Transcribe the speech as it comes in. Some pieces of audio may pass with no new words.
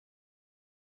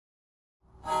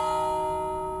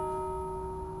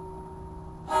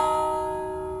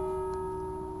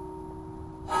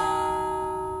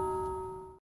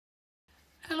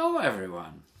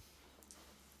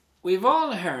We've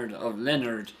all heard of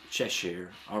Leonard Cheshire,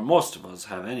 or most of us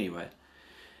have anyway.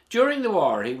 During the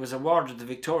war, he was awarded the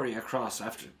Victoria Cross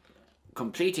after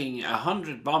completing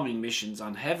 100 bombing missions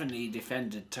on heavily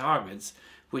defended targets,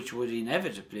 which would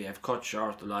inevitably have cut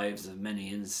short the lives of many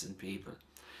innocent people.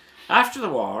 After the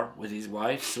war, with his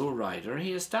wife Sue Ryder,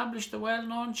 he established the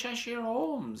well-known Cheshire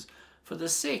Homes for the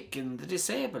sick and the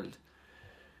disabled.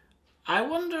 I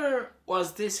wonder,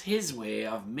 was this his way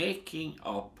of making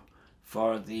up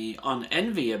for the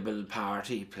unenviable part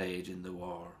he played in the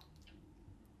war?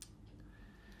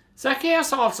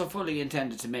 Zacchaeus also fully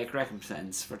intended to make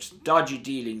recompense for dodgy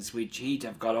dealings which he'd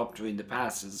have got up to in the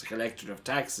past as a collector of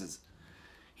taxes.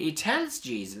 He tells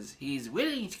Jesus he is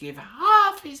willing to give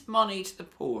half his money to the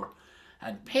poor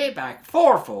and pay back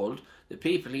fourfold the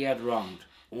people he had wronged.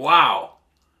 Wow!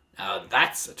 Now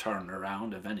that's a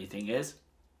turnaround, if anything is.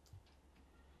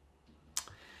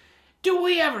 Do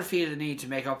we ever feel the need to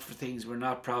make up for things we're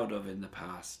not proud of in the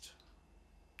past?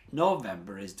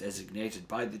 November is designated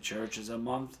by the Church as a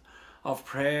month of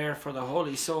prayer for the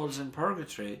holy souls in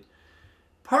purgatory.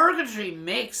 Purgatory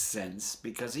makes sense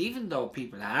because even though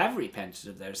people have repented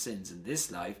of their sins in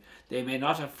this life, they may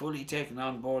not have fully taken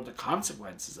on board the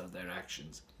consequences of their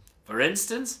actions. For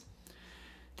instance,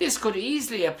 this could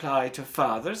easily apply to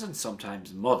fathers and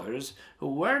sometimes mothers who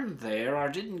weren't there or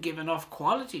didn't give enough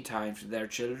quality time to their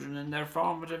children in their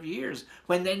formative years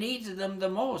when they needed them the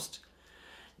most.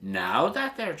 Now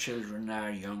that their children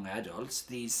are young adults,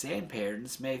 these same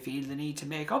parents may feel the need to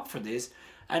make up for this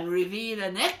and reveal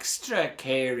an extra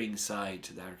caring side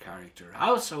to their character,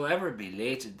 howsoever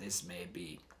belated this may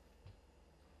be.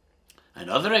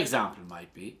 Another example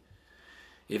might be,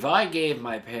 if I gave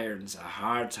my parents a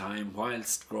hard time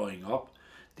whilst growing up,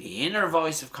 the inner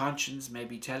voice of conscience may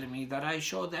be telling me that I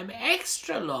show them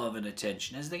extra love and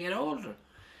attention as they get older.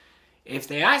 If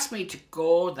they ask me to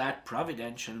go that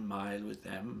providential mile with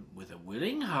them with a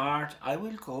willing heart, I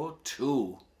will go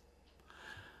too.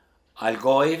 I'll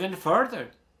go even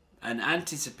further and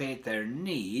anticipate their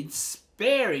needs,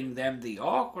 sparing them the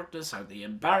awkwardness or the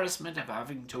embarrassment of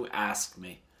having to ask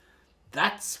me.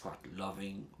 That's what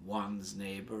loving one's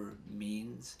neighbour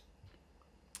means.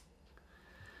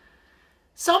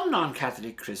 Some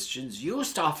non-Catholic Christians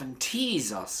used to often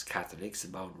tease us Catholics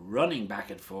about running back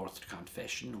and forth to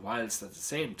confession whilst at the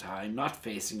same time not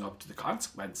facing up to the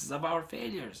consequences of our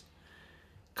failures.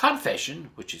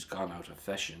 Confession, which has gone out of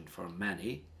fashion for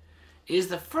many, is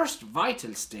the first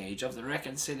vital stage of the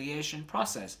reconciliation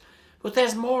process, but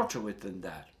there's more to it than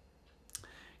that.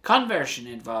 Conversion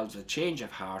involves a change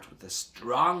of heart with a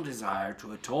strong desire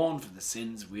to atone for the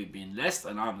sins we've been less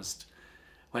than honest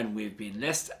when we've been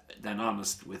less than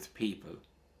honest with people.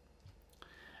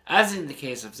 As in the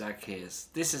case of Zacchaeus,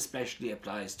 this especially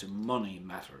applies to money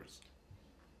matters.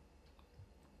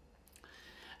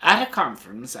 At a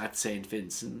conference at St.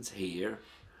 Vincent's here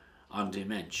on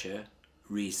dementia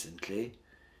recently,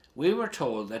 we were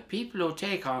told that people who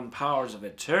take on powers of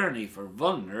attorney for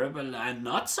vulnerable and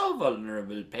not so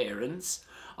vulnerable parents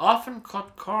often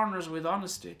cut corners with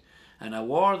honesty and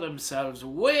award themselves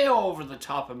way over the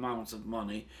top amounts of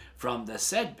money from the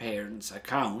said parent's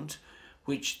account,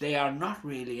 which they are not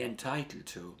really entitled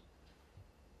to.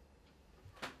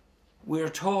 We're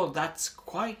told that's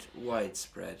quite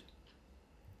widespread.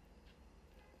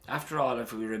 After all,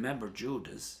 if we remember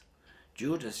Judas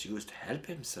used to help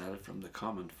himself from the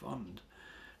common fund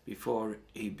before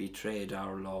he betrayed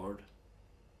our Lord.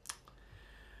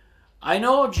 I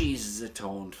know Jesus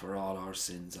atoned for all our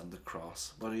sins on the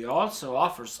cross, but he also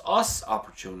offers us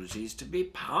opportunities to be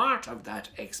part of that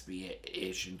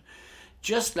expiation,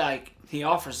 just like he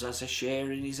offers us a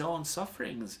share in his own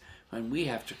sufferings when we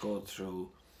have to go through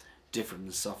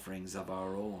different sufferings of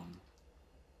our own.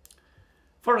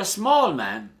 For a small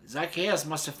man, Zacchaeus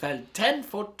must have felt 10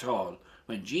 foot tall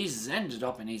when Jesus ended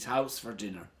up in his house for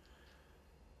dinner.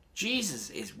 Jesus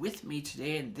is with me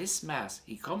today in this Mass.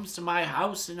 He comes to my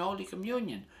house in Holy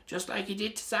Communion, just like he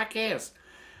did to Zacchaeus.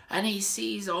 And he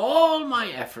sees all my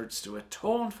efforts to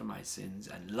atone for my sins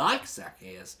and, like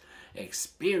Zacchaeus,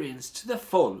 experience to the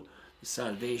full the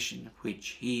salvation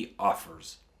which he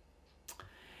offers.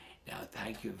 Now,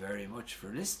 thank you very much for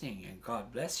listening, and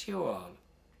God bless you all.